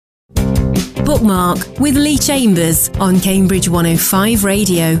Bookmark with Leigh Chambers on Cambridge 105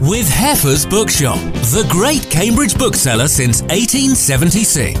 Radio. With Heffer's Bookshop, the great Cambridge bookseller since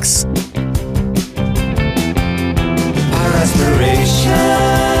 1876. Our aspirations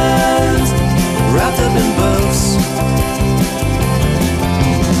wrapped up in books.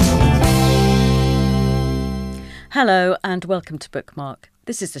 Hello and welcome to Bookmark.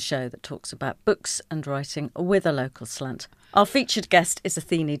 This is the show that talks about books and writing with a local slant. Our featured guest is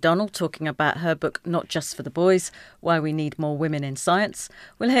Athene Donald, talking about her book Not Just for the Boys, Why We Need More Women in Science.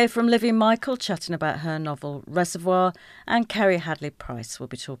 We'll hear from Livy Michael chatting about her novel Reservoir, and Kerry Hadley-Price will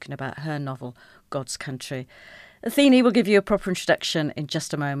be talking about her novel God's Country. Athene will give you a proper introduction in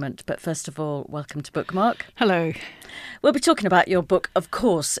just a moment, but first of all, welcome to Bookmark. Hello. We'll be talking about your book, of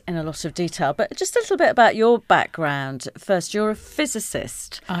course, in a lot of detail, but just a little bit about your background. First, you're a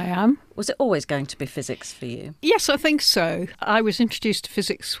physicist. I am. Was it always going to be physics for you? Yes, I think so. I was introduced to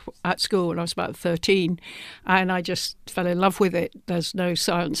physics at school when I was about 13, and I just fell in love with it. There's no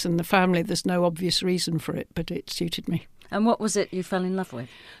science in the family. There's no obvious reason for it, but it suited me. And what was it you fell in love with?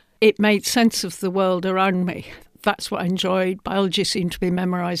 It made sense of the world around me. That's what I enjoyed. Biology seemed to be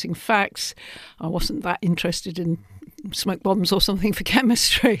memorising facts. I wasn't that interested in smoke bombs or something for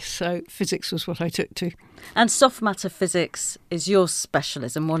chemistry, so physics was what I took to. And soft matter physics is your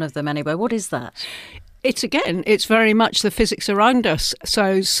specialism, one of them anyway. What is that? It's very much the physics around us.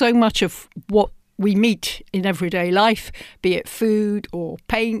 So much of what we meet in everyday life, be it food or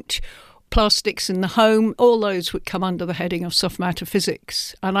paint, plastics in the home, all those would come under the heading of soft matter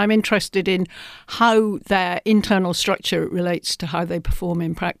physics. And I'm interested in how their internal structure relates to how they perform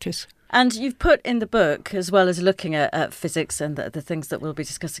in practice. And you've put in the book, as well as looking at physics and the things that we'll be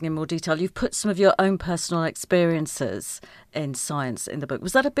discussing in more detail, you've put some of your own personal experiences in science in the book.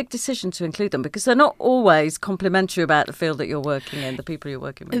 Was that a big decision to include them? Because they're not always complimentary about the field that you're working in, the people you're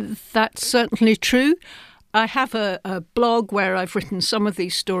working with. That's certainly true. I have a blog where I've written some of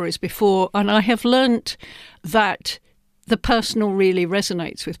these stories before, and I have learnt that the personal really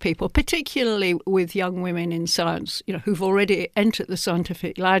resonates with people, particularly with young women in science, who've already entered the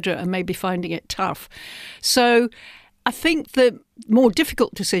scientific ladder and may be finding it tough. So I think the more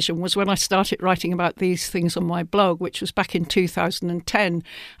difficult decision was when I started writing about these things on my blog, which was back in 2010.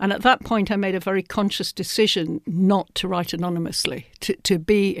 And at that point, I made a very conscious decision not to write anonymously, to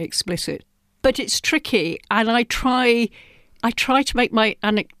be explicit. But it's tricky, and I try to make my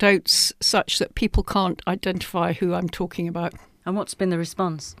anecdotes such that people can't identify who I'm talking about. And what's been the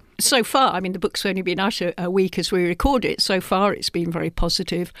response? So far, the book's only been out a week as we record it. So far, it's been very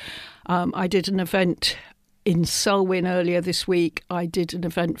positive. I did an event in Selwyn earlier this week. I did an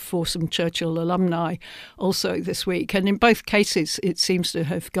event for some Churchill alumni also this week. And in both cases, it seems to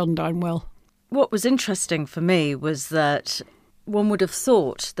have gone down well. What was interesting for me was that one would have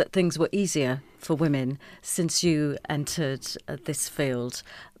thought that things were easier for women since you entered this field.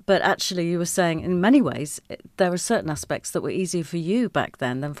 But actually, you were saying in many ways, there are certain aspects that were easier for you back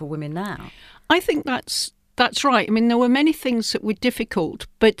then than for women now. I think that's right. There were many things that were difficult,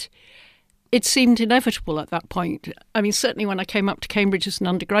 but it seemed inevitable at that point. Certainly when I came up to Cambridge as an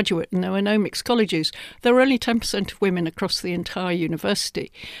undergraduate and there were no mixed colleges, there were only 10% of women across the entire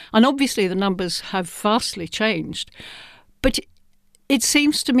university. And obviously the numbers have vastly changed. But it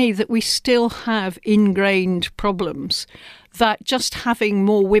seems to me that we still have ingrained problems that just having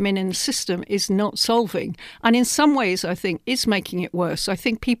more women in the system is not solving. And in some ways, I think, is making it worse. I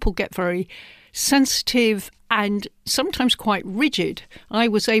think people get very sensitive and sometimes quite rigid. I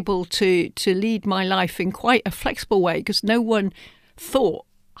was able to lead my life in quite a flexible way because no one thought,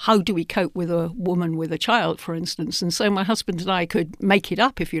 how do we cope with a woman with a child, for instance? And so my husband and I could make it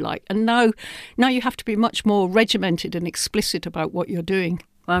up, if you like. And now you have to be much more regimented and explicit about what you're doing.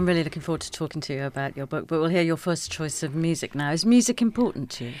 Well, I'm really looking forward to talking to you about your book, but we'll hear your first choice of music now. Is music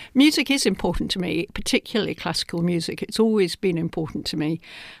important to you? Music is important to me, particularly classical music. It's always been important to me.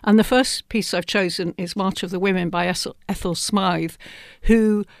 And the first piece I've chosen is March of the Women by Ethel Smythe,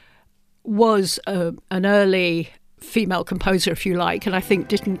 who was an early female composer, if you like, and I think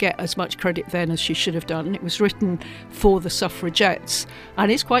didn't get as much credit then as she should have done. It was written for the suffragettes,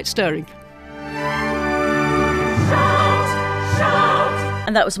 and it's quite stirring.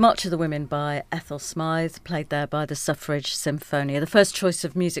 And that was March of the Women by Ethel Smythe, played there by the Suffrage Symphonia. The first choice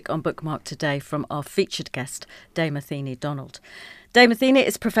of music on Bookmark today from our featured guest, Dame Athene Donald. Dame Athene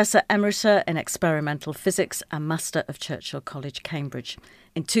is Professor Emerita in Experimental Physics and Master of Churchill College, Cambridge.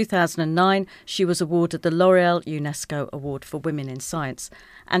 In 2009, she was awarded the L'Oreal UNESCO Award for Women in Science,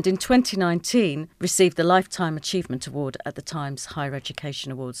 and in 2019 received the Lifetime Achievement Award at the Times Higher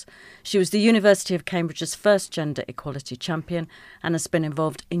Education Awards. She was the University of Cambridge's first gender equality champion and has been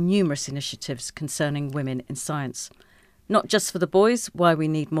involved in numerous initiatives concerning women in science. Not Just for the Boys, Why We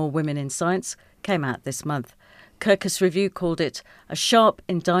Need More Women in Science came out this month. Kirkus Review called it a sharp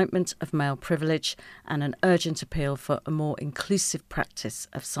indictment of male privilege and an urgent appeal for a more inclusive practice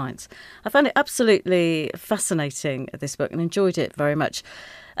of science. I found it absolutely fascinating, this book, and enjoyed it very much.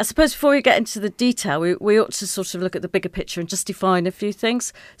 I suppose before we get into the detail, we ought to sort of look at the bigger picture and just define a few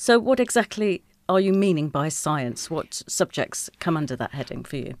things. So what exactly are you meaning by science? What subjects come under that heading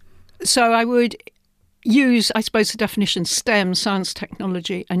for you? So I would use, I suppose, the definition STEM, science,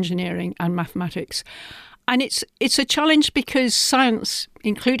 technology, engineering and mathematics. And it's a challenge because science,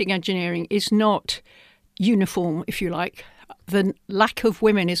 including engineering, is not uniform, if you like. The lack of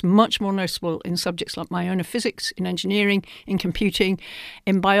women is much more noticeable in subjects like my own of physics, in engineering, in computing.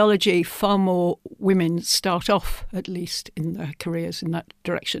 In biology, far more women start off, at least, in their careers in that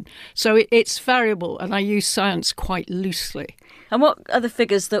direction. So it's variable, and I use science quite loosely. And what are the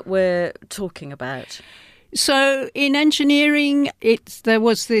figures that we're talking about? So in engineering, there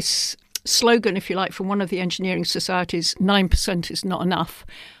was this slogan, if you like, from one of the engineering societies, 9% is not enough,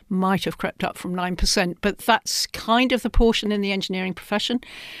 might have crept up from 9%, but that's kind of the portion in the engineering profession.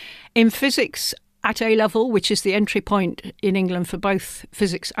 In physics, at A-level, which is the entry point in England for both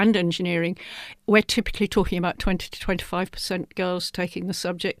physics and engineering, we're typically talking about 20 to 25% girls taking the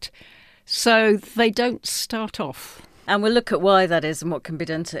subject. So they don't start off. And we'll look at why that is and what can be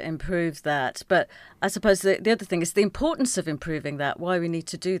done to improve that. But I suppose the other thing is the importance of improving that, why we need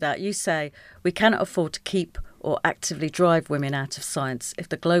to do that. You say we cannot afford to keep or actively drive women out of science. If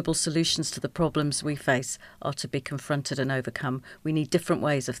the global solutions to the problems we face are to be confronted and overcome, we need different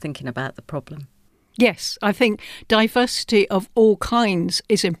ways of thinking about the problem. Yes, I think diversity of all kinds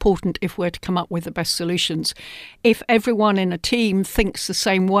is important if we're to come up with the best solutions. If everyone in a team thinks the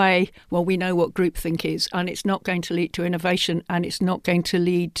same way, well, we know what groupthink is, and it's not going to lead to innovation, and it's not going to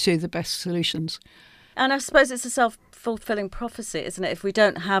lead to the best solutions. And I suppose it's a self-fulfilling prophecy, isn't it? If we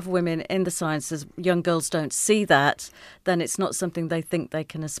don't have women in the sciences, young girls don't see that, then it's not something they think they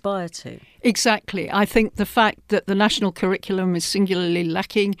can aspire to. Exactly. I think the fact that the national curriculum is singularly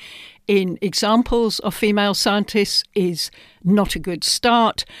lacking in examples of female scientists is not a good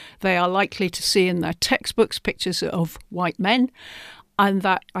start. They are likely to see in their textbooks pictures of white men, and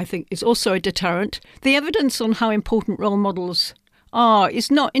that, I think, is also a deterrent. The evidence on how important role models is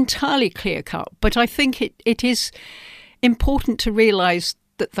not entirely clear-cut, but I think it is important to realise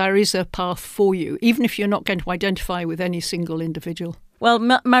that there is a path for you, even if you're not going to identify with any single individual. Well,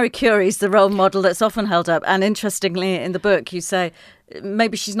 Marie Curie is the role model that's often held up. And interestingly, in the book, you say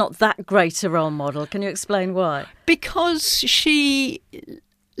maybe she's not that great a role model. Can you explain why? Because she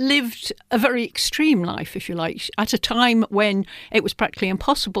lived a very extreme life, if you like, at a time when it was practically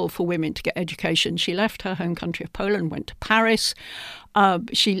impossible for women to get education. She left her home country of Poland, went to Paris.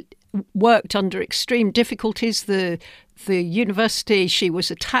 She worked under extreme difficulties. The university she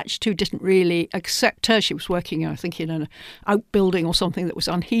was attached to didn't really accept her. She was working, I think, in an outbuilding or something that was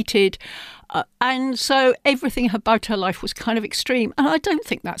unheated. And so everything about her life was kind of extreme. And I don't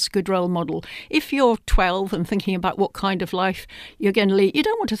think that's a good role model. If you're 12 and thinking about what kind of life you're going to lead, you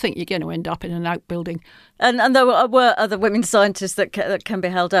don't want to think you're going to end up in an outbuilding. And there were other women scientists that can be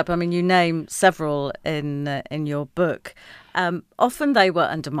held up. I mean, you name several in your book. Often they were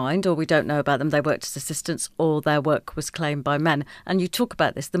undermined, or we don't know about them. They worked as assistants, or their work was claimed by men. And you talk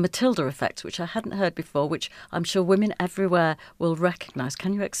about this, the Matilda effect, which I hadn't heard before, which I'm sure women everywhere will recognise.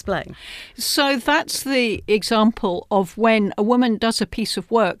 Can you explain? So that's the example of when a woman does a piece of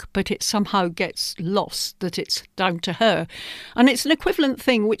work, but it somehow gets lost, that it's down to her. And it's an equivalent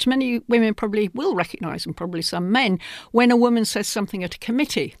thing, which many women probably will recognise, and probably some men, when a woman says something at a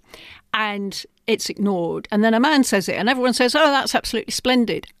committee and it's ignored, and then a man says it and everyone says, oh, that's absolutely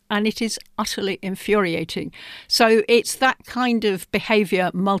splendid, and it is utterly infuriating. So it's that kind of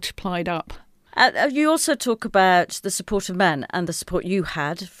behaviour multiplied up. You also talk about the support of men and the support you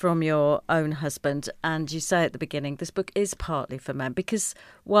had from your own husband, and you say at the beginning this book is partly for men, because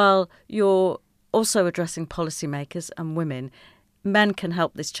while you're also addressing policymakers and women, men can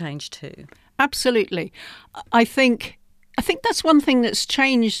help this change too. Absolutely. I think that's one thing that's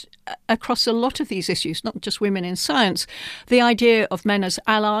changed across a lot of these issues, not just women in science. The idea of men as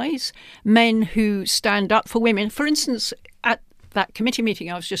allies, men who stand up for women. For instance, at that committee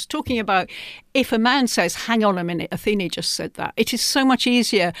meeting I was just talking about, if a man says, hang on a minute, Athene just said that, it is so much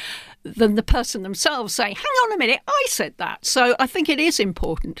easier than the person themselves saying, hang on a minute, I said that. So I think it is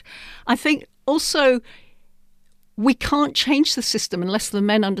important. I think also we can't change the system unless the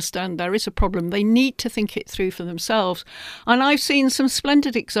men understand there is a problem. They need to think it through for themselves. And I've seen some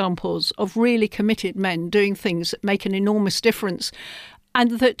splendid examples of really committed men doing things that make an enormous difference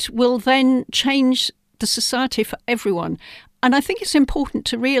and that will then change the society for everyone. And I think it's important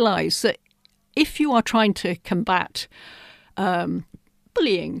to realise that if you are trying to combat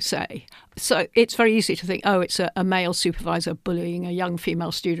bullying, say, so it's very easy to think, oh, it's a male supervisor bullying a young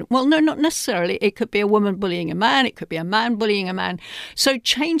female student. Well, no, not necessarily. It could be a woman bullying a man. It could be a man bullying a man. So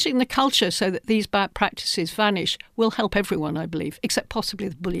changing the culture so that these bad practices vanish will help everyone, I believe, except possibly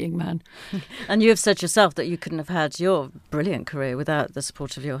the bullying man. And you have said yourself that you couldn't have had your brilliant career without the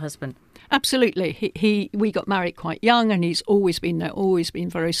support of your husband. Absolutely. We got married quite young and he's always been there, always been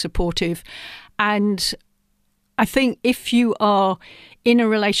very supportive. And I think if you are in a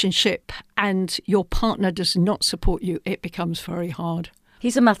relationship and your partner does not support you, it becomes very hard.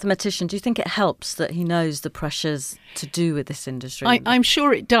 He's a mathematician. Do you think it helps that he knows the pressures to do with this industry? I'm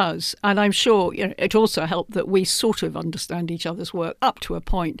sure it does. And I'm sure it also helped that we sort of understand each other's work up to a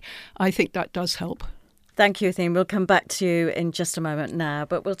point. I think that does help. Thank you, Athene. We'll come back to you in just a moment now,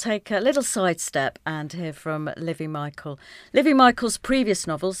 but we'll take a little sidestep and hear from Livy Michael. Livy Michael's previous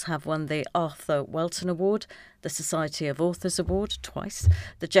novels have won the Arthur Welton Award, the Society of Authors Award twice,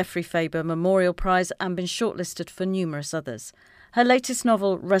 the Geoffrey Faber Memorial Prize, and been shortlisted for numerous others. Her latest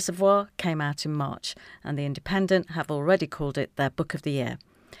novel, Reservoir, came out in March, and The Independent have already called it their Book of the Year.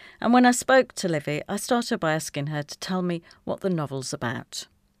 And when I spoke to Livy, I started by asking her to tell me what the novel's about.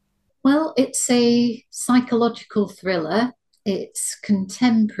 Well, it's a psychological thriller. It's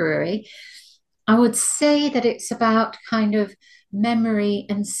contemporary. I would say that it's about kind of memory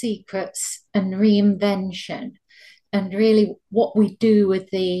and secrets and reinvention and really what we do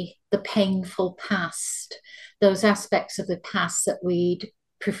with the painful past, those aspects of the past that we'd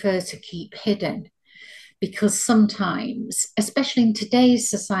prefer to keep hidden. Because sometimes, especially in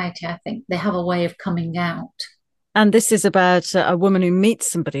today's society, I think they have a way of coming out. And this is about a woman who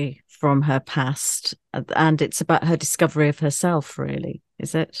meets somebody from her past, and it's about her discovery of herself, really,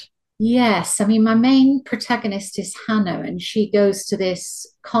 is it? Yes, I mean, my main protagonist is Hannah, and she goes to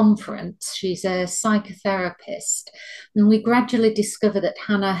this conference. She's a psychotherapist, and we gradually discover that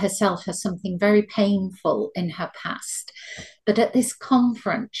Hannah herself has something very painful in her past. But at this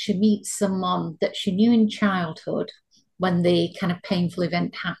conference, she meets someone that she knew in childhood when the kind of painful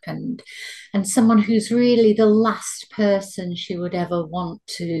event happened, and someone who's really the last person she would ever want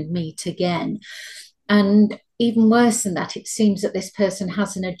to meet again. And even worse than that, it seems that this person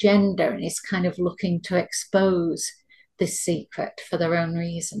has an agenda and is kind of looking to expose this secret for their own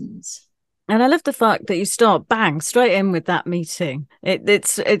reasons. And I love the fact that you start bang straight in with that meeting.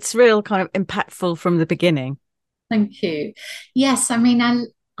 It's real kind of impactful from the beginning. Thank you. Yes, I mean,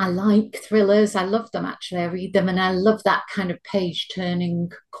 I like thrillers. I love them, actually. I read them and I love that kind of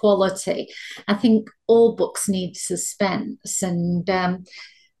page-turning quality. I think all books need suspense, and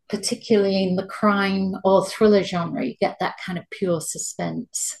particularly in the crime or thriller genre, you get that kind of pure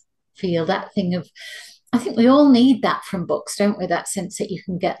suspense feel, that thing of, I think we all need that from books, don't we? That sense that you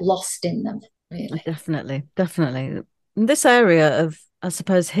can get lost in them, really. Definitely. In this area of, I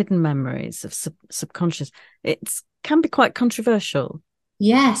suppose, hidden memories of subconscious, it can be quite controversial.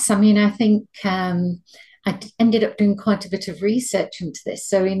 Yes, I mean, I think I ended up doing quite a bit of research into this.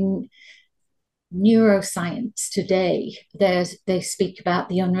 So in neuroscience today, they speak about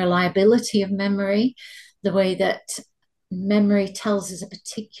the unreliability of memory, the way that memory tells us a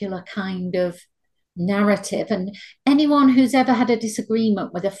particular kind of narrative. And anyone who's ever had a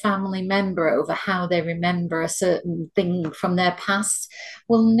disagreement with a family member over how they remember a certain thing from their past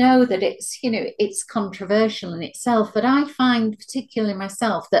will know that it's controversial in itself. But I find, particularly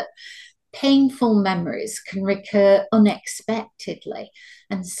myself, that painful memories can recur unexpectedly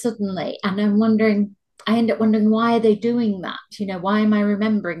and suddenly. And I end up wondering, why are they doing that? Why am I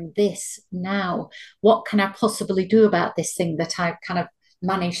remembering this now? What can I possibly do about this thing that I've kind of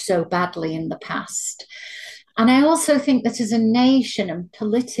managed so badly in the past? And I also think that as a nation and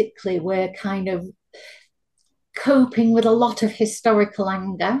politically, we're kind of coping with a lot of historical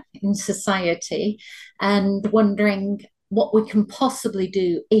anger in society and wondering what we can possibly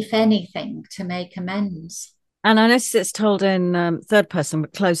do, if anything, to make amends. And I noticed it's told in third person,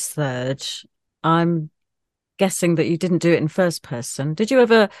 but close third. I'm guessing that you didn't do it in first person. Did you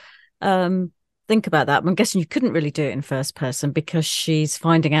ever think about that? I'm guessing you couldn't really do it in first person because she's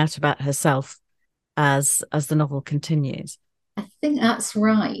finding out about herself as the novel continues. I think that's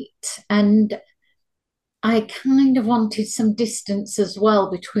right. And I kind of wanted some distance as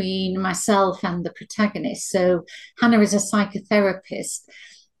well between myself and the protagonist. So Hannah is a psychotherapist.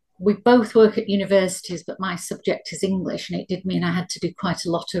 We both work at universities, but my subject is English, and it did mean I had to do quite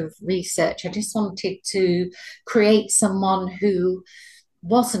a lot of research. I just wanted to create someone who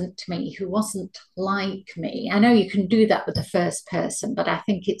wasn't me, who wasn't like me. I know you can do that with the first person, but I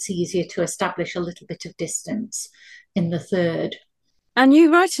think it's easier to establish a little bit of distance in the third. And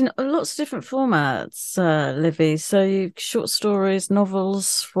you write in lots of different formats, Livy. So you short stories,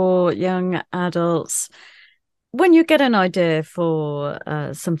 novels for young adults. When you get an idea for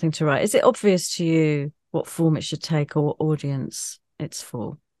something to write, is it obvious to you what form it should take or what audience it's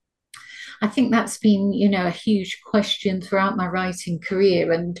for? I think that's been, a huge question throughout my writing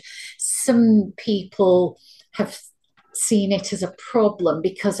career. And some people have seen it as a problem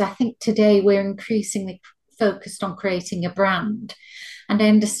because I think today we're increasingly focused on creating a brand. And I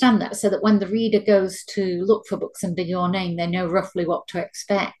understand that so that when the reader goes to look for books under your name, they know roughly what to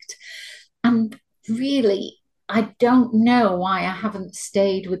expect. And really, I don't know why I haven't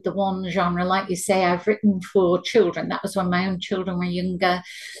stayed with the one genre. Like you say, I've written for children. That was when my own children were younger.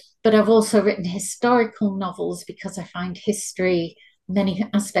 But I've also written historical novels because I find history, many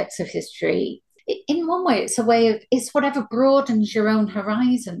aspects of history, in one way, it's a way of, it's whatever broadens your own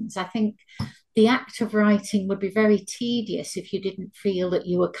horizons. I think the act of writing would be very tedious if you didn't feel that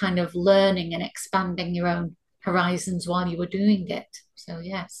you were kind of learning and expanding your own horizons while you were doing it. So,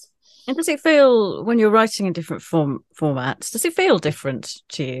 yes. And does it feel, when you're writing in different formats, does it feel different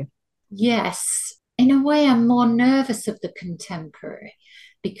to you? Yes. In a way, I'm more nervous of the contemporary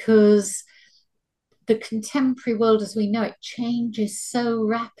because the contemporary world as we know it changes so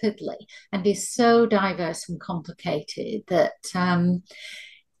rapidly and is so diverse and complicated that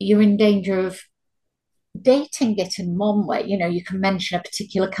you're in danger of dating it in one way. You can mention a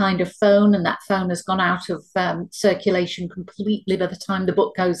particular kind of phone, and that phone has gone out of circulation completely by the time the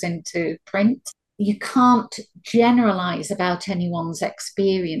book goes into print. You can't generalize about anyone's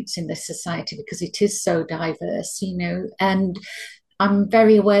experience in this society because it is so diverse, and I'm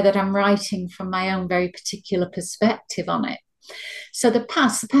very aware that I'm writing from my own very particular perspective on it. So the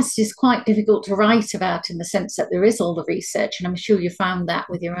past is quite difficult to write about in the sense that there is all the research, and I'm sure you found that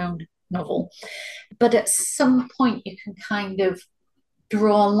with your own novel. But at some point, you can kind of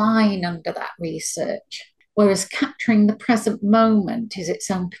draw a line under that research. Whereas capturing the present moment is its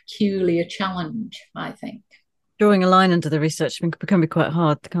own peculiar challenge, I think. Drawing a line under the research can be quite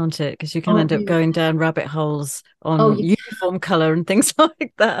hard, can't it? Because you can end up going down rabbit holes on uniform colour and things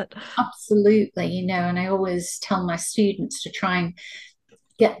like that. Absolutely, and I always tell my students to try and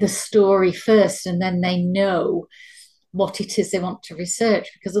get the story first, and then they know what it is they want to research,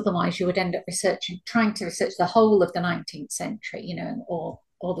 because otherwise you would end up trying to research the whole of the 19th century, or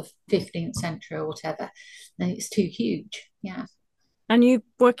the 15th century or whatever. Then it's too huge. Yeah. And you're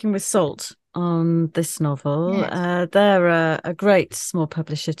working with Salt on this novel. Yes. They're a great small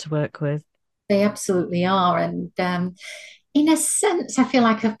publisher to work with. They absolutely are. And in a sense, I feel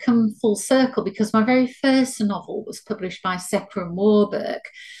like I've come full circle because my very first novel was published by Secker and Warburg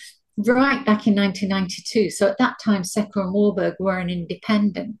right back in 1992. So at that time, Secker and Warburg were an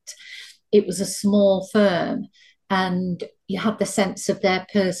independent. It was a small firm, and you had the sense of their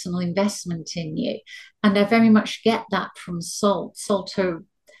personal investment in you. And I very much get that from Salt. Salt are,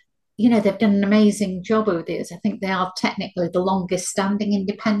 they've done an amazing job over the years. I think they are technically the longest standing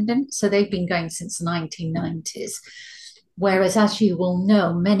independent. So they've been going since the 1990s. Whereas, as you will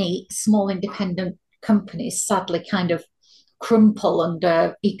know, many small independent companies sadly kind of crumple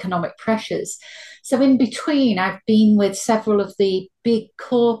under economic pressures. So, in between, I've been with several of the big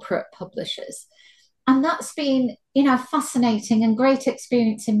corporate publishers. And that's been, fascinating and great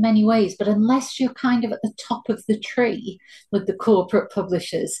experience in many ways. But unless you're kind of at the top of the tree with the corporate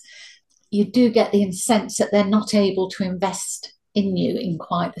publishers, you do get the sense that they're not able to invest in you in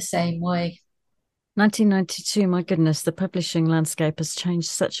quite the same way. 1992, my goodness, the publishing landscape has changed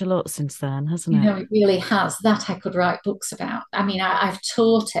such a lot since then, hasn't it? It really has. That I could write books about. I mean, I've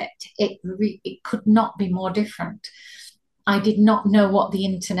taught it. It could not be more different. I did not know what the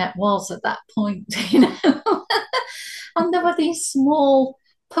internet was at that point, And there were these small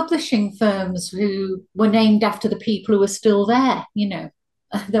publishing firms who were named after the people who were still there.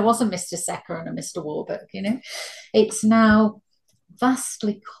 There was a Mr. Secker and a Mr. Warburg. It's now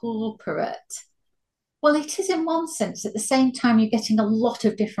vastly corporate. Well, it is in one sense. At the same time, you're getting a lot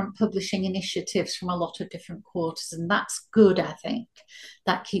of different publishing initiatives from a lot of different quarters, and that's good, I think.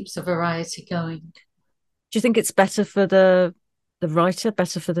 That keeps a variety going. Do you think it's better for the writer,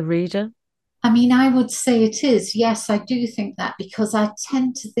 better for the reader? I mean, I would say it is. Yes, I do think that because I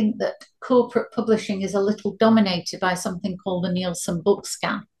tend to think that corporate publishing is a little dominated by something called the Nielsen book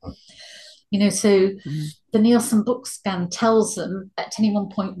scan. So the Nielsen book scan tells them at any one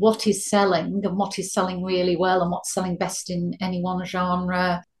point what is selling and what is selling really well and what's selling best in any one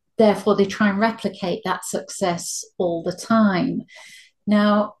genre. Therefore, they try and replicate that success all the time.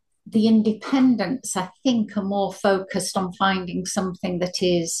 Now, the independents, I think, are more focused on finding something that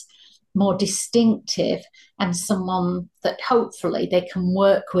is more distinctive and someone that hopefully they can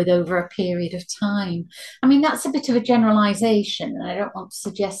work with over a period of time. I mean, that's a bit of a generalization, and I don't want to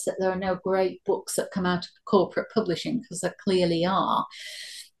suggest that there are no great books that come out of corporate publishing, because there clearly are.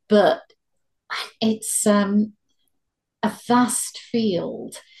 But it's a vast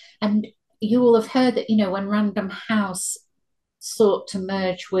field. And you will have heard that, when Random House sought to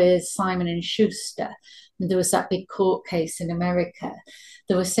merge with Simon and Schuster, and there was that big court case in America,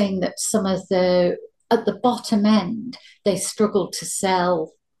 they were saying that some of at the bottom end, they struggled to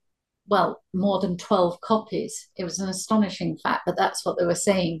sell, well, more than 12 copies. It was an astonishing fact, but that's what they were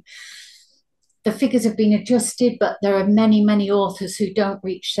saying. The figures have been adjusted, but there are many, many authors who don't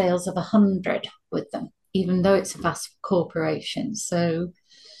reach sales of 100 with them, even though it's a vast corporation. So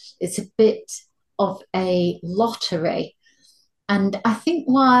it's a bit of a lottery. And I think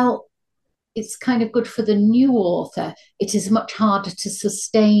while it's kind of good for the new author, it is much harder to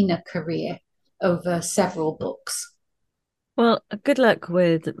sustain a career over several books. Well, good luck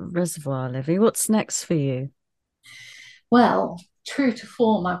with Reservoir, Livy. What's next for you? Well, true to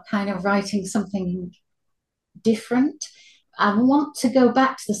form, I'm kind of writing something different. I want to go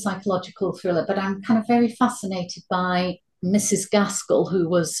back to the psychological thriller, but I'm kind of very fascinated by Mrs. Gaskell, who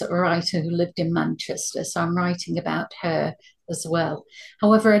was a writer who lived in Manchester. So I'm writing about her as well.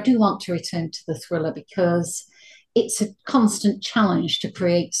 However, I do want to return to the thriller because it's a constant challenge to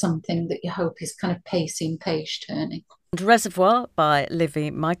create something that you hope is kind of pacing, page turning. Reservoir by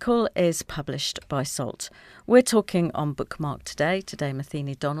Livy Michael is published by Salt. We're talking on Bookmark today to Dame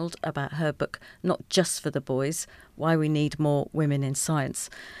Athene Donald about her book Not Just for the Boys, Why We Need More Women in Science.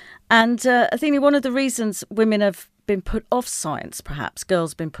 And Athene, one of the reasons women have been put off science, perhaps,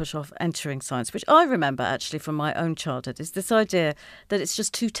 girls been put off entering science, which I remember actually from my own childhood, is this idea that it's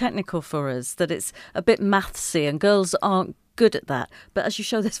just too technical for us, that it's a bit mathsy and girls aren't good at that. But as you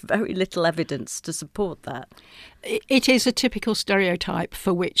show, there's very little evidence to support that. It is a typical stereotype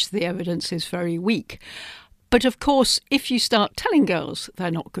for which the evidence is very weak. But of course, if you start telling girls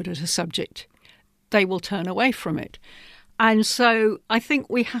they're not good at a subject, they will turn away from it. And so I think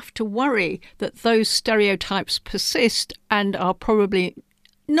we have to worry that those stereotypes persist and are probably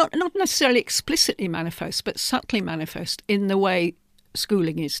not necessarily explicitly manifest, but subtly manifest in the way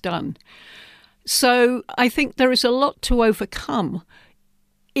schooling is done. So I think there is a lot to overcome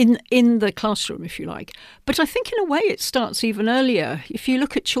in the classroom, if you like. But I think in a way it starts even earlier. If you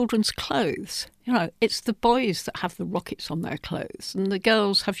look at children's clothes, it's the boys that have the rockets on their clothes and the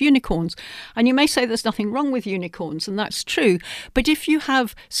girls have unicorns. And you may say there's nothing wrong with unicorns, and that's true. But if you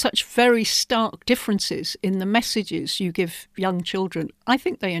have such very stark differences in the messages you give young children, I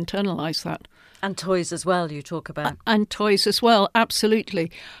think they internalise that. And toys as well, you talk about. And toys as well,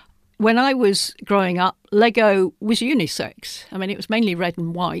 absolutely. When I was growing up, Lego was unisex. I mean, it was mainly red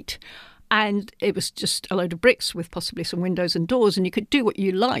and white, and it was just a load of bricks with possibly some windows and doors, and you could do what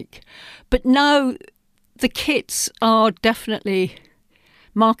you like. But now the kits are definitely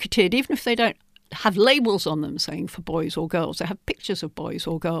marketed, even if they don't have labels on them saying for boys or girls. They have pictures of boys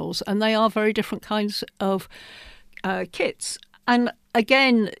or girls, and they are very different kinds of kits. And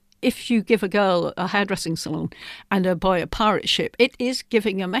again, if you give a girl a hairdressing salon and a boy a pirate ship, it is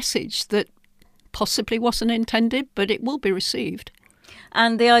giving a message that possibly wasn't intended, but it will be received.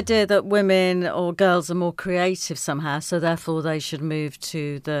 And the idea that women or girls are more creative somehow, so therefore they should move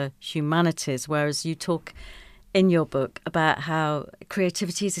to the humanities, whereas you talk in your book about how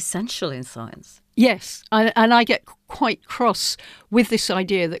creativity is essential in science. Yes, and I get quite cross with this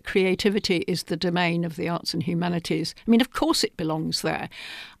idea that creativity is the domain of the arts and humanities. I mean, of course it belongs there.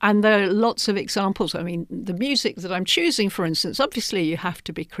 And there are lots of examples. I mean, the music that I'm choosing, for instance, obviously you have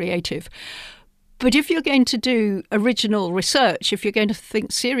to be creative. But if you're going to do original research, if you're going to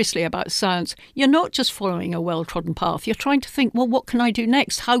think seriously about science, you're not just following a well-trodden path. You're trying to think, well, what can I do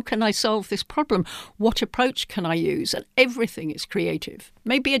next? How can I solve this problem? What approach can I use? And everything is creative.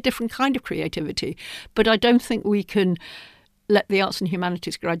 Maybe a different kind of creativity, but I don't think we can let the arts and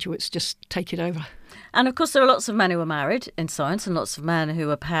humanities graduates just take it over. And of course, there are lots of men who are married in science and lots of men who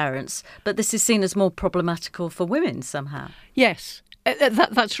are parents, but this is seen as more problematical for women somehow. Yes.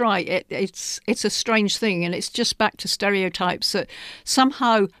 That's right. It's a strange thing, and it's just back to stereotypes that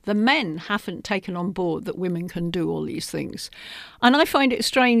somehow the men haven't taken on board that women can do all these things. And I find it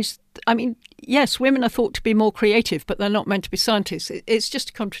strange. I mean, yes, women are thought to be more creative, but they're not meant to be scientists. It's just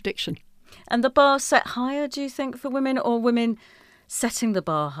a contradiction. And the bar set higher, do you think, for women, or women setting the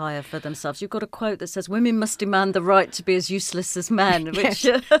bar higher for themselves? You've got a quote that says, "Women must demand the right to be as useless as men," which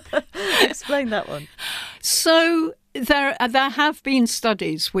explain that one. So there have been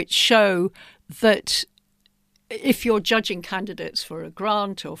studies which show that if you're judging candidates for a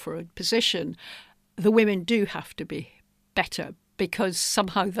grant or for a position, the women do have to be better because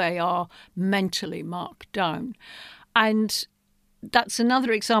somehow they are mentally marked down. And that's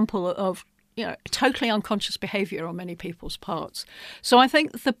another example of totally unconscious behaviour on many people's parts. So I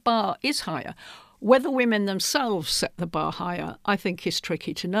think the bar is higher. Whether women themselves set the bar higher, I think is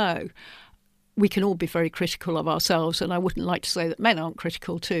tricky to know. We can all be very critical of ourselves, and I wouldn't like to say that men aren't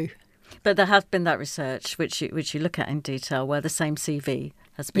critical too. But there has been that research, which you look at in detail, where the same CV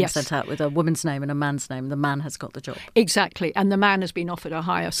has been sent out with a woman's name and a man's name. The man has got the job. Exactly. And the man has been offered a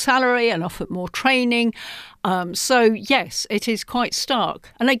higher salary and offered more training. So, yes, it is quite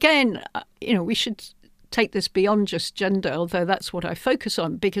stark. And again, we should take this beyond just gender, although that's what I focus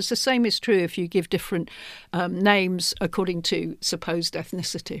on, because the same is true if you give different names according to supposed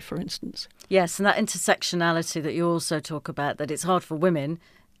ethnicity, for instance. Yes, and that intersectionality that you also talk about, that it's hard for women,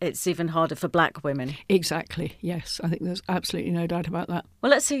 it's even harder for black women. Exactly, yes. I think there's absolutely no doubt about that.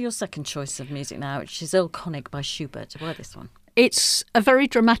 Well, let's hear your second choice of music now, which is Il Conic by Schubert. Why this one? It's a very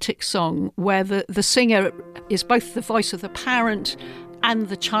dramatic song where the singer is both the voice of the parent and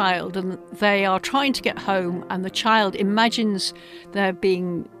the child, and they are trying to get home, and the child imagines they're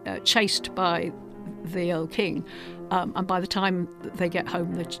being chased by the old king, and by the time they get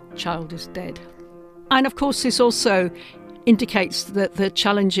home, the child is dead. And of course, this also indicates that the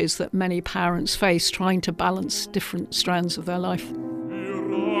challenges that many parents face trying to balance different strands of their life.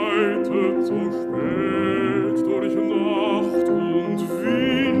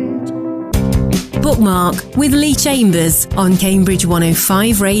 Bookmark with Leigh Chambers on Cambridge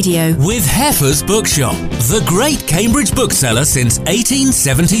 105 Radio. With Heffer's Bookshop, the great Cambridge bookseller since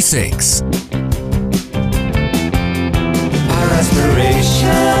 1876. Our aspirations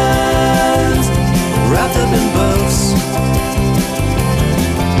wrapped up in books.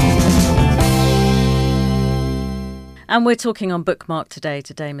 And we're talking on Bookmark today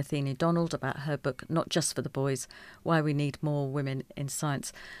to Dame Athene Donald about her book, Not Just for the Boys, Why We Need More Women in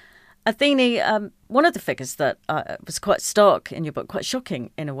Science. Athene, one of the figures that was quite stark in your book, quite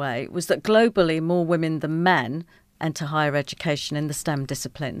shocking in a way, was that globally more women than men enter higher education in the STEM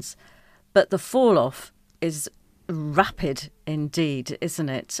disciplines. But the fall-off is rapid indeed, isn't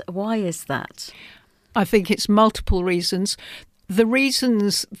it? Why is that? I think it's multiple reasons. The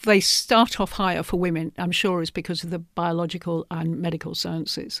reasons they start off higher for women, I'm sure, is because of the biological and medical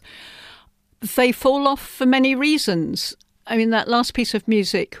sciences. They fall off for many reasons. I mean, that last piece of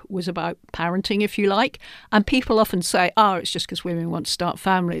music was about parenting, if you like, and people often say, it's just because women want to start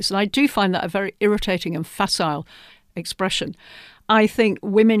families. And I do find that a very irritating and facile expression. I think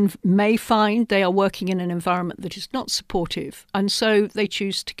women may find they are working in an environment that is not supportive, and so they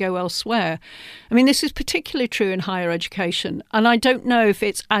choose to go elsewhere. I mean, this is particularly true in higher education, and I don't know if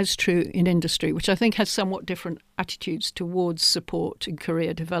it's as true in industry, which I think has somewhat different attitudes towards support and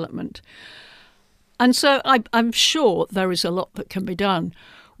career development. And so I'm sure there is a lot that can be done.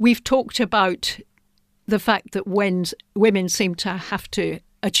 We've talked about the fact that when women seem to have to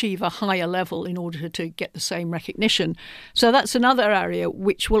achieve a higher level in order to get the same recognition. So that's another area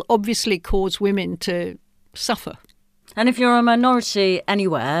which will obviously cause women to suffer. And if you're a minority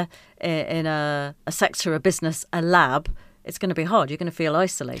anywhere in a sector, a business, a lab, it's going to be hard. You're going to feel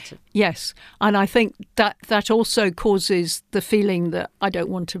isolated. Yes. And I think that also causes the feeling that I don't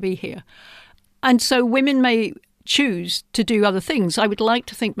want to be here. And so women may choose to do other things. I would like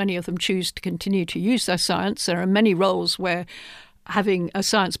to think many of them choose to continue to use their science. There are many roles where having a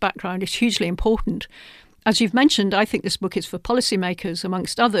science background is hugely important. As you've mentioned, I think this book is for policymakers,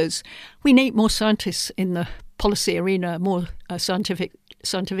 amongst others. We need more scientists in the policy arena, more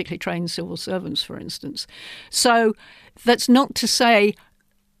scientifically trained civil servants, for instance. So that's not to say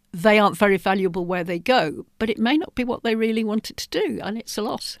they aren't very valuable where they go, but it may not be what they really wanted to do, and it's a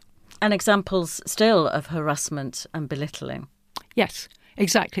loss. And examples still of harassment and belittling. Yes,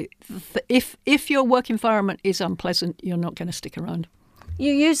 exactly. If your work environment is unpleasant, you're not going to stick around.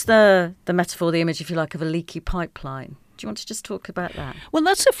 You use the metaphor, the image, if you like, of a leaky pipeline. Do you want to just talk about that? Well,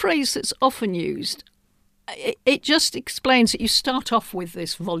 that's a phrase that's often used. It just explains that you start off with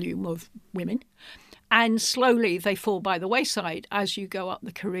this volume of women, And slowly they fall by the wayside as you go up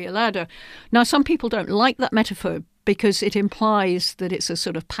the career ladder. Now, some people don't like that metaphor because it implies that it's a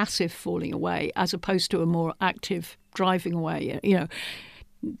sort of passive falling away as opposed to a more active driving away. You know,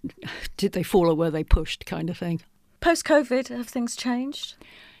 did they fall or were they pushed kind of thing. Post-COVID, have things changed?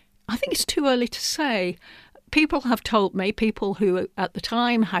 I think it's too early to say. People have told me, people who at the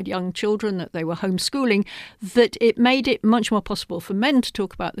time had young children that they were homeschooling, that it made it much more possible for men to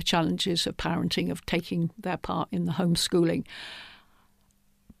talk about the challenges of parenting, of taking their part in the homeschooling.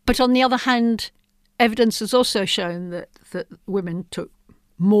 But on the other hand, evidence has also shown that women took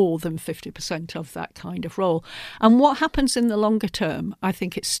more than 50% of that kind of role. And what happens in the longer term, I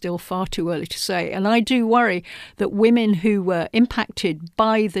think it's still far too early to say. And I do worry that women who were impacted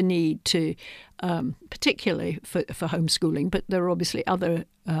by the need to, particularly for homeschooling, but there are obviously other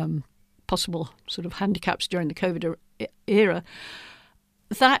possible sort of handicaps during the COVID era,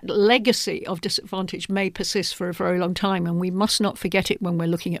 that legacy of disadvantage may persist for a very long time. And we must not forget it when we're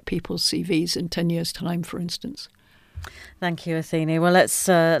looking at people's CVs in 10 years' time, for instance. Thank you, Athene. Well,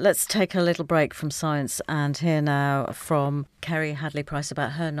 let's take a little break from science and hear now from Kerry Hadley-Price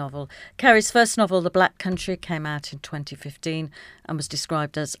about her novel. Kerry's first novel, The Black Country, came out in 2015 and was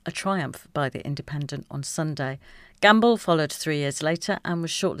described as a triumph by The Independent on Sunday. Gamble followed 3 years later and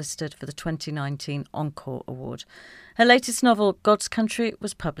was shortlisted for the 2019 Encore Award. Her latest novel, God's Country,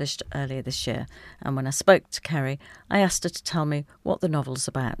 was published earlier this year. And when I spoke to Kerry, I asked her to tell me what the novel's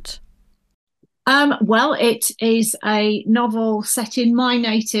about. Well, it is a novel set in my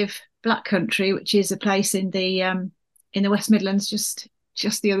native Black Country, which is a place in the West Midlands,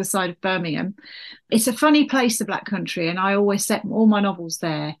 just the other side of Birmingham. It's a funny place, the Black Country, and I always set all my novels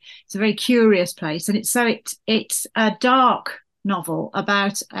there. It's a very curious place, and it's a dark novel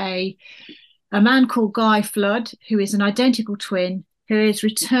about a man called Guy Flood, who is an identical twin, who is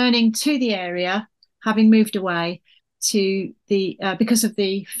returning to the area, having moved away to because of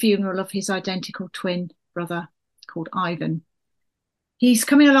the funeral of his identical twin brother called Ivan. He's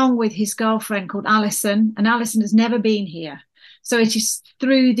coming along with his girlfriend called Alison, and Alison has never been here. So it is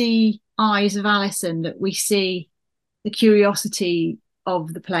through the eyes of Alison that we see the curiosity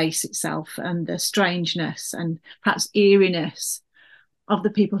of the place itself and the strangeness and perhaps eeriness of the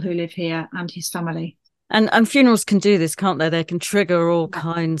people who live here and his family. And funerals can do this, can't they? They can trigger all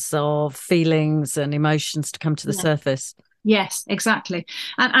kinds of feelings and emotions to come to the surface. Yes, exactly.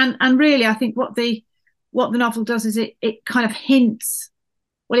 And really, I think what the novel does is it kind of hints,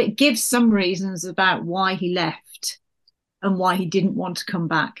 well, it gives some reasons about why he left and why he didn't want to come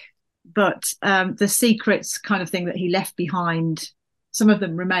back. But the secrets kind of thing that he left behind, some of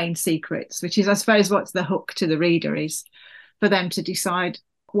them remain secrets, which is, I suppose, what's the hook to the reader is for them to decide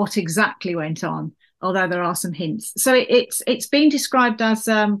what exactly went on. Although there are some hints. So it's been described as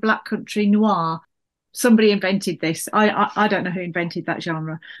Black Country noir. Somebody invented this. I don't know who invented that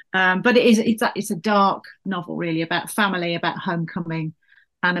genre, but it's a dark novel, really, about family, about homecoming,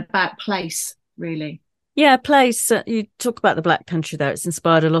 and about place, really. Yeah, place. You talk about the Black Country there. It's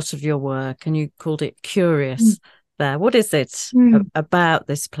inspired a lot of your work, and you called it Curious there. What is it about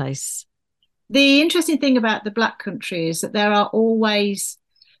this place? The interesting thing about the Black Country is that there are always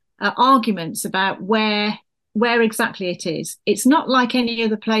arguments about where exactly it is. It's not like any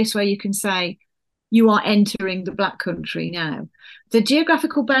other place where you can say you are entering the Black Country now. The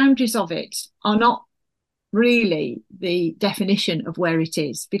geographical boundaries of it are not really the definition of where it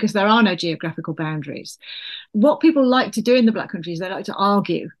is, because there are no geographical boundaries. What people like to do in the Black Country is they like to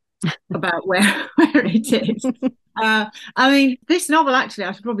argue about where it is. I mean, this novel, actually,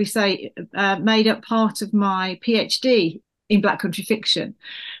 I should probably say, made up part of my PhD in Black Country fiction.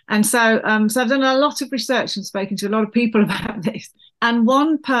 And so I've done a lot of research and spoken to a lot of people about this. And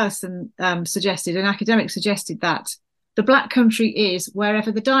one person suggested, an academic suggested, that the Black Country is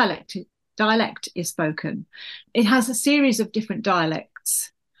wherever the dialect is spoken. It has a series of different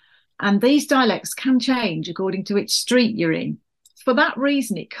dialects, and these dialects can change according to which street you're in. For that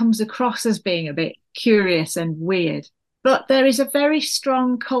reason, it comes across as being a bit curious and weird. But there is a very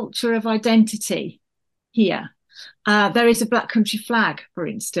strong culture of identity here. There is a Black Country flag, for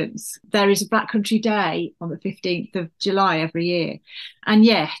instance. There is a Black Country Day on the 15th of July every year. And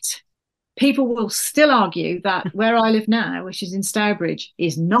yet people will still argue that where I live now, which is in Stourbridge,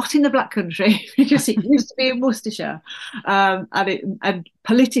 is not in the Black Country because it used to be in Worcestershire. And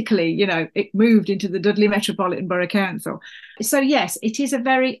politically, it moved into the Dudley Metropolitan Borough Council. So, yes, it is a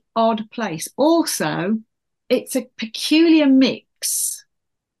very odd place. Also, it's a peculiar mix.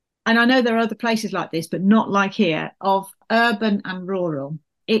 And I know there are other places like this, but not like here, of urban and rural.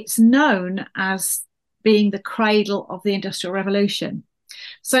 It's known as being the cradle of the Industrial Revolution.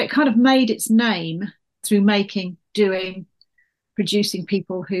 So it kind of made its name through making, doing, producing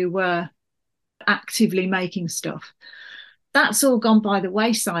people who were actively making stuff. That's all gone by the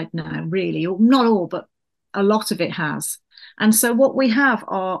wayside now, really, or not all, but a lot of it has. And so what we have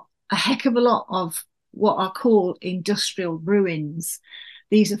are a heck of a lot of what are called industrial ruins.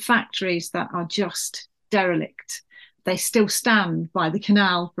 These are factories that are just derelict. They still stand by the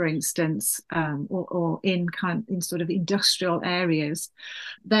canal, for instance, or in sort of industrial areas.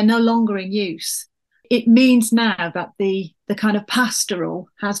 They're no longer in use. It means now that the kind of pastoral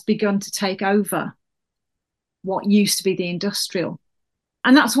has begun to take over what used to be the industrial.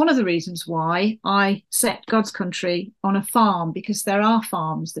 And that's one of the reasons why I set God's Country on a farm, because there are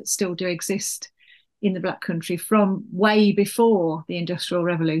farms that still do exist in the Black Country from way before the Industrial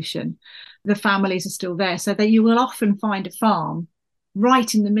Revolution. The families are still there, so that you will often find a farm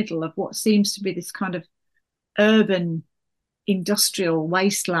right in the middle of what seems to be this kind of urban industrial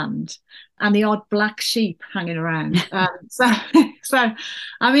wasteland, and the odd black sheep hanging around. So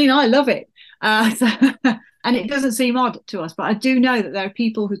I mean, I love it. And it doesn't seem odd to us, but I do know that there are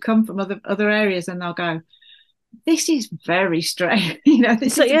people who come from other areas and they'll go, this is very strange.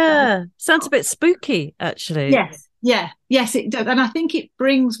 Sounds a bit spooky, actually. Yes, it does. And I think it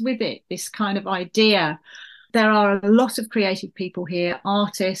brings with it this kind of idea. There are a lot of creative people here,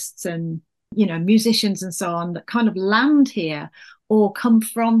 artists and, musicians and so on, that kind of land here or come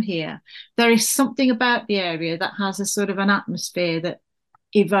from here. There is something about the area that has a sort of an atmosphere that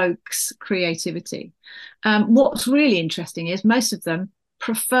evokes creativity. What's really interesting is most of them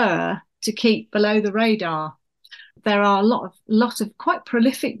prefer to keep below the radar. There are a lot of quite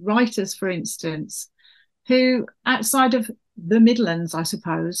prolific writers, for instance, who outside of the Midlands, I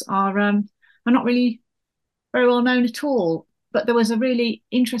suppose, are not really very well known at all. But there was a really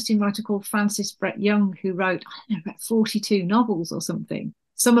interesting writer called Francis Brett Young who wrote, about 42 novels or something,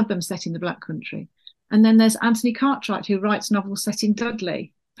 some of them set in the Black Country. And then there's Anthony Cartwright, who writes novels set in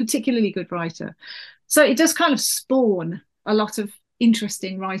Dudley, particularly good writer. So it does kind of spawn a lot of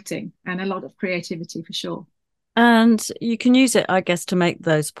interesting writing and a lot of creativity for sure. And you can use it, I guess, to make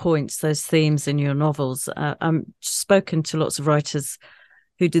those points, those themes in your novels. I've spoken to lots of writers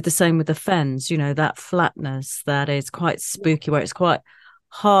who did the same with the Fens, that flatness that is quite spooky, where it's quite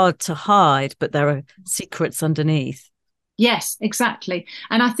hard to hide, but there are secrets underneath. Yes, exactly.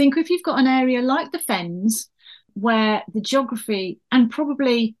 And I think if you've got an area like the Fens, where the geography, and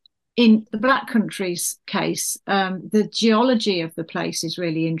probably in the Black Country's case, the geology of the place is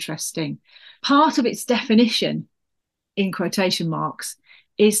really interesting. Part of its definition, in quotation marks,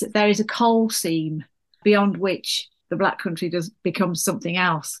 is that there is a coal seam beyond which the Black Country does become something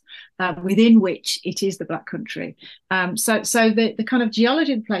else, within which it is the Black Country. So the kind of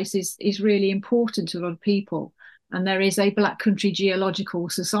geology of the place is really important to a lot of people. And there is a Black Country Geological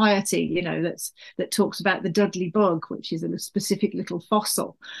Society, that talks about the Dudley bug, which is a specific little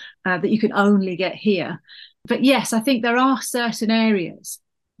fossil that you can only get here. But yes, I think there are certain areas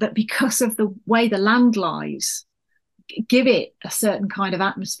that, because of the way the land lies, give it a certain kind of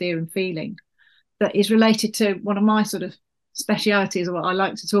atmosphere and feeling that is related to one of my sort of specialities, or what I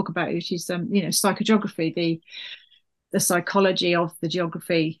like to talk about, which is psychogeography, the psychology of the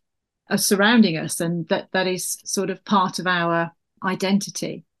geography surrounding us, and that is sort of part of our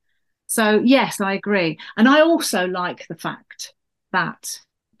identity. So yes, I agree. And I also like the fact that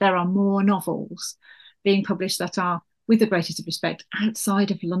there are more novels being published that are, with the greatest of respect, outside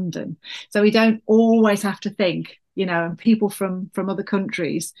of London. So we don't always have to think, and people from other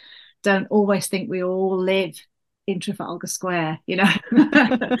countries don't always think we all live in Trafalgar Square, we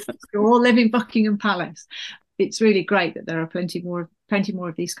all live in Buckingham Palace. It's really great that there are plenty more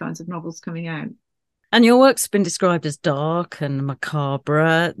of these kinds of novels coming out. And your work's been described as dark and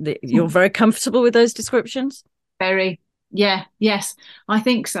macabre. You're very comfortable with those descriptions? Very. Yeah, yes, I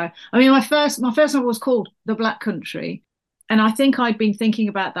think so. I mean, my first novel was called The Black Country, and I think I'd been thinking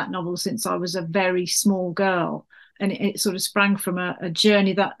about that novel since I was a very small girl. And it sort of sprang from a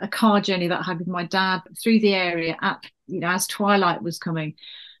car journey that I had with my dad through the area as twilight was coming.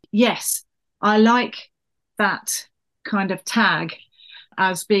 Yes, I like that kind of tag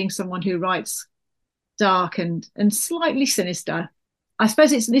as being someone who writes dark and slightly sinister. I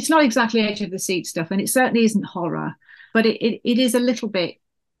suppose it's not exactly edge of the seat stuff, and it certainly isn't horror, but it is a little bit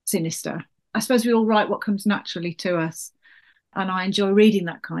sinister. I suppose we all write what comes naturally to us, and I enjoy reading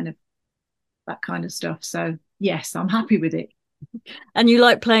that kind of stuff. So yes, I'm happy with it. And you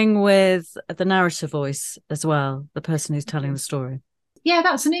like playing with the narrative voice as well, the person who's telling the story. Yeah,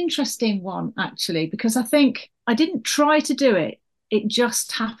 that's an interesting one, actually, because I think I didn't try to do it. It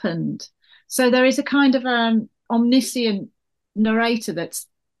just happened. So there is a kind of omniscient narrator that's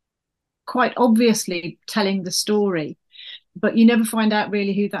quite obviously telling the story, but you never find out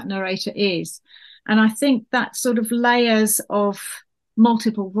really who that narrator is. And I think that sort of layers of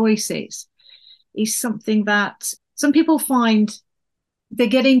multiple voices is something that some people find they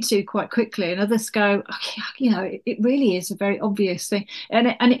get into quite quickly, and others go, okay, it really is a very obvious thing.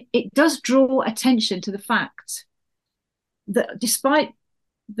 And it does draw attention to the fact that despite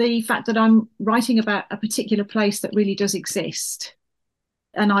the fact that I'm writing about a particular place that really does exist,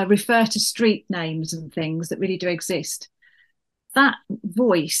 and I refer to street names and things that really do exist, that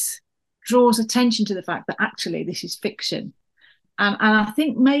voice draws attention to the fact that actually this is fiction. And I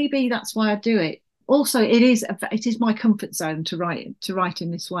think maybe that's why I do it. Also, it is my comfort zone to write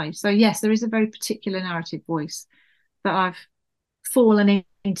in this way. So yes, there is a very particular narrative voice that I've fallen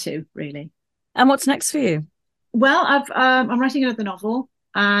into, really. And what's next for you? Well, I'm writing another novel,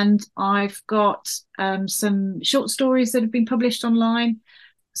 and I've got some short stories that have been published online.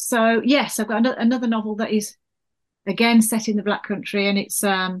 So yes, I've got another novel that is again set in the Black Country, and it's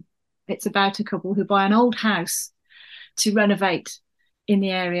about a couple who buy an old house to renovate in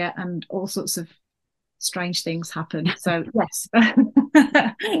the area, and all sorts of strange things happen. So yes,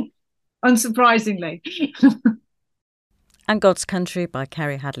 unsurprisingly. And God's Country by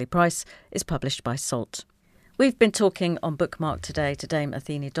Carrie Hadley Price is published by Salt. We've been talking on Bookmark today to Dame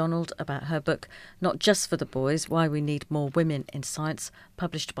Athene Donald about her book Not Just for the Boys, Why We Need More Women in Science,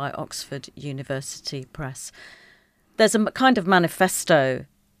 published by Oxford University Press. There's a kind of manifesto,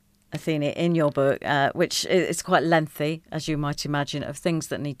 Athene, in your book, which is quite lengthy, as you might imagine, of things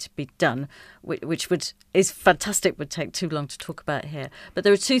that need to be done, which is fantastic, would take too long to talk about here. But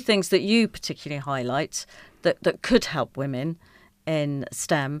there are two things that you particularly highlight that could help women in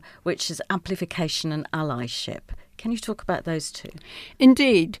STEM, which is amplification and allyship. Can you talk about those two?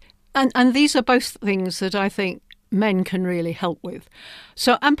 Indeed. And these are both things that I think men can really help with.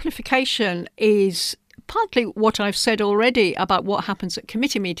 So amplification is partly what I've said already about what happens at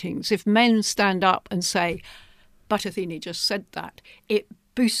committee meetings. If men stand up and say, but Athene just said that, it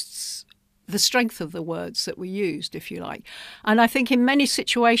boosts the strength of the words that were used, if you like. And I think in many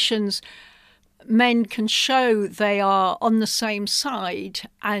situations, men can show they are on the same side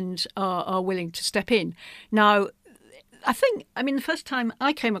and are willing to step in. Now, the first time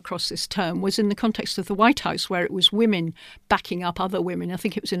I came across this term was in the context of the White House, where it was women backing up other women. I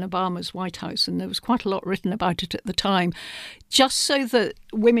think it was in Obama's White House, and there was quite a lot written about it at the time, just so that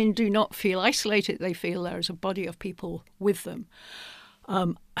women do not feel isolated. They feel there is a body of people with them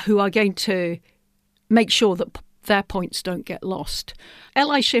who are going to make sure that their points don't get lost.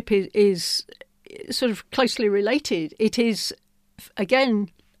 Allyship is sort of closely related. It is, again,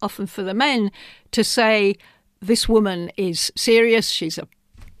 often for the men to say, this woman is serious. She's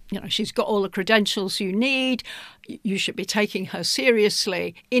got all the credentials you need. You should be taking her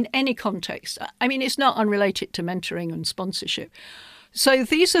seriously in any context. I mean, it's not unrelated to mentoring and sponsorship. So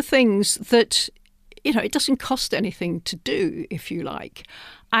these are things that, it doesn't cost anything to do, if you like.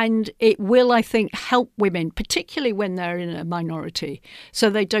 And it will, I think, help women, particularly when they're in a minority, so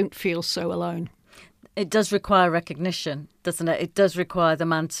they don't feel so alone. It does require recognition, doesn't it? It does require the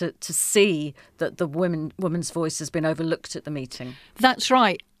man to see that the woman's voice has been overlooked at the meeting. That's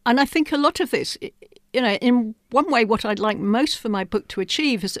right. And I think a lot of this, in one way, what I'd like most for my book to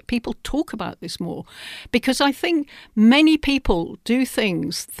achieve is that people talk about this more. Because I think many people do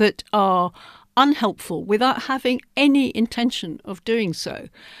things that are unhelpful without having any intention of doing so.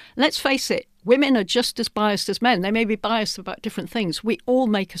 Let's face it, women are just as biased as men. They may be biased about different things. We all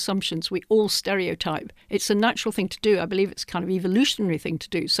make assumptions. We all stereotype. It's a natural thing to do. I believe it's a kind of evolutionary thing to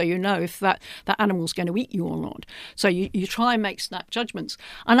do. So you know if that animal's going to eat you or not. So you try and make snap judgments.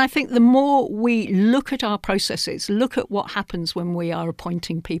 And I think the more we look at our processes, look at what happens when we are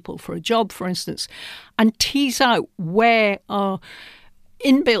appointing people for a job, for instance, and tease out where our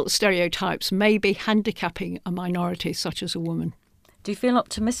inbuilt stereotypes may be handicapping a minority such as a woman. Do you feel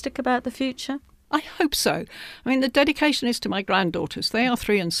optimistic about the future? I hope so. I mean, the dedication is to my granddaughters. They are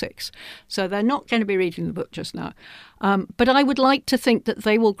 3 and 6, so they're not going to be reading the book just now. But I would like to think that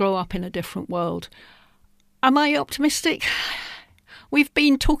they will grow up in a different world. Am I optimistic? We've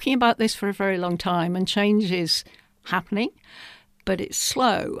been talking about this for a very long time, and change is happening, but it's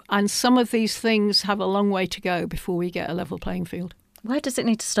slow. And some of these things have a long way to go before we get a level playing field. Where does it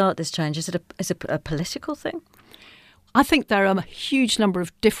need to start, this change? Is it a political thing? I think there are a huge number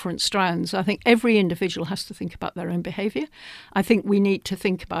of different strands. I think every individual has to think about their own behaviour. I think we need to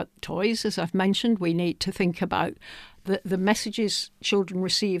think about toys, as I've mentioned. We need to think about the messages children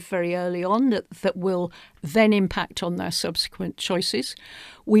receive very early on that will then impact on their subsequent choices.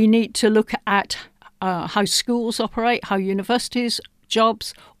 We need to look at how schools operate, how universities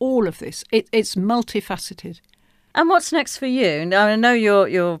jobs, all of this. It's multifaceted. And what's next for you? Now, I know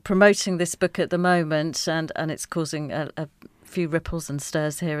you're promoting this book at the moment, and it's causing a few ripples and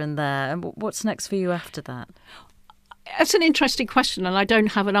stirs here and there. And what's next for you after that? It's an interesting question, and I don't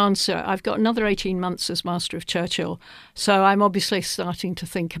have an answer. I've got another 18 months as Master of Churchill, so I'm obviously starting to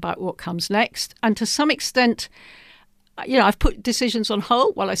think about what comes next. And to some extent, I've put decisions on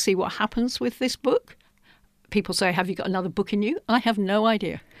hold while I see what happens with this book. People say, have you got another book in you? I have no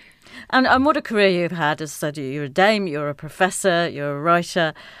idea. And what a career you've had. As I said, you're a dame, you're a professor, you're a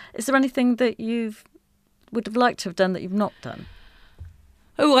writer. Is there anything that you would have liked to have done that you've not done?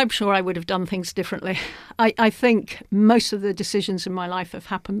 Oh, I'm sure I would have done things differently. I think most of the decisions in my life have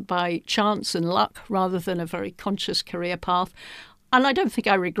happened by chance and luck rather than a very conscious career path. And I don't think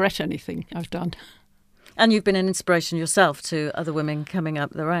I regret anything I've done. And you've been an inspiration yourself to other women coming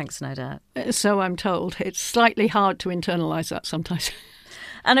up the ranks, no doubt. So I'm told. It's slightly hard to internalise that sometimes.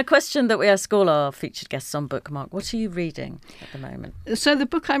 And a question that we ask all our featured guests on Bookmark, what are you reading at the moment? So the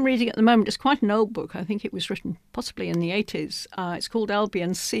book I'm reading at the moment is quite an old book. I think it was written possibly in the 80s. It's called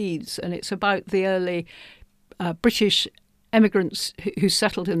Albion Seeds, and it's about the early British emigrants who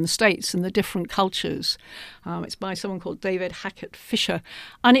settled in the States and the different cultures. It's by someone called David Hackett Fisher.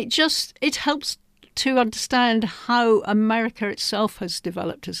 And it helps to understand how America itself has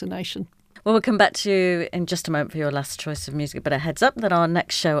developed as a nation. Well, we'll come back to you in just a moment for your last choice of music, but a heads up that our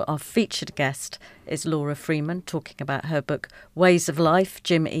next show, our featured guest is Laura Freeman, talking about her book Ways of Life,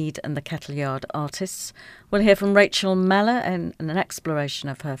 Jim Eade and the Kettleyard Artists. We'll hear from Rachel Meller in an exploration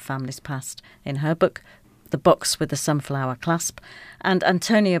of her family's past in her book The Box with the Sunflower Clasp, and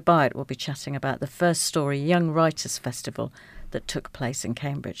Antonia Byatt will be chatting about the First Story Young Writers Festival that took place in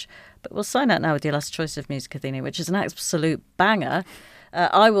Cambridge. But we'll sign out now with your last choice of music, Athene, which is an absolute banger.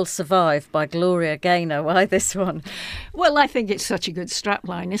 I Will Survive by Gloria Gaynor. Why this one? Well, I think it's such a good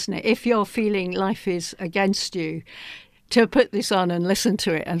strapline, isn't it? If you're feeling life is against you, to put this on and listen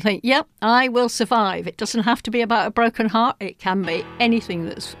to it and think, yep, I will survive. It doesn't have to be about a broken heart. It can be anything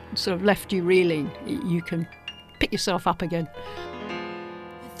that's sort of left you reeling. You can pick yourself up again.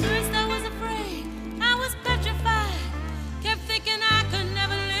 At first I was afraid, I was petrified, kept thinking I could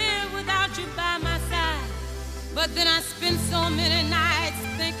never live without you by my side. But then I spent so many nights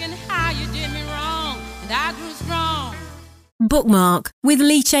thinking how you did me wrong, and I grew strong. Bookmark with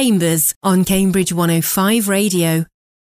Leigh Chambers on Cambridge 105 Radio.